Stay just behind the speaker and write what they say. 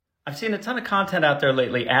I've seen a ton of content out there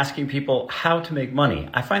lately asking people how to make money.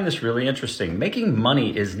 I find this really interesting. Making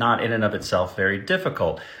money is not in and of itself very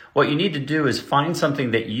difficult. What you need to do is find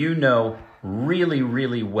something that you know really,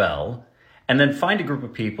 really well, and then find a group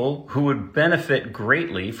of people who would benefit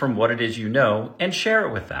greatly from what it is you know and share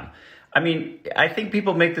it with them. I mean, I think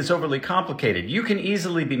people make this overly complicated. You can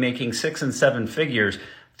easily be making 6 and 7 figures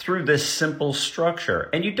through this simple structure.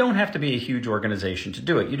 And you don't have to be a huge organization to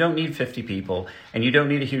do it. You don't need 50 people, and you don't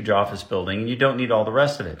need a huge office building, and you don't need all the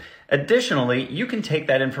rest of it. Additionally, you can take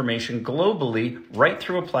that information globally right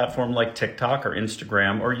through a platform like TikTok or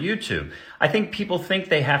Instagram or YouTube. I think people think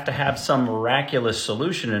they have to have some miraculous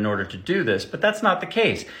solution in order to do this, but that's not the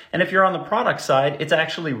case. And if you're on the product side, it's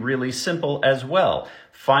actually really simple as well.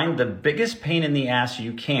 Find the biggest pain in the ass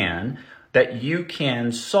you can that you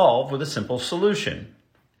can solve with a simple solution,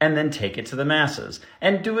 and then take it to the masses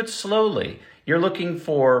and do it slowly. You're looking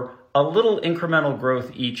for a little incremental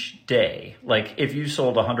growth each day. Like if you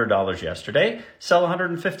sold $100 yesterday, sell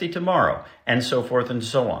 $150 tomorrow, and so forth and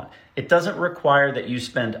so on. It doesn't require that you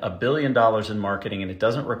spend $1 billion in marketing, and it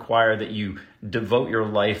doesn't require that you devote your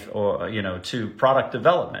life to product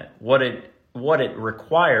development. What it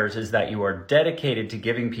requires is that you are dedicated to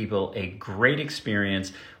giving people a great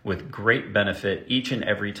experience with great benefit each and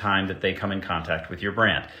every time that they come in contact with your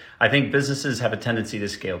brand. I think businesses have a tendency to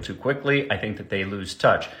scale too quickly. I think that they lose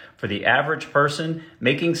touch. For the average person,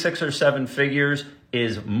 making 6 or 7 figures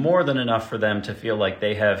is more than enough for them to feel like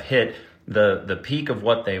they have hit the peak of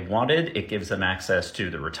what they wanted. It gives them access to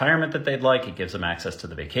the retirement that they'd like. It gives them access to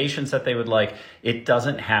the vacations that they would like. It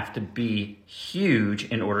doesn't have to be huge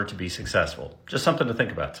in order to be successful. Just something to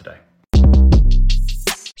think about today.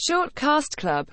 Shortcast Club.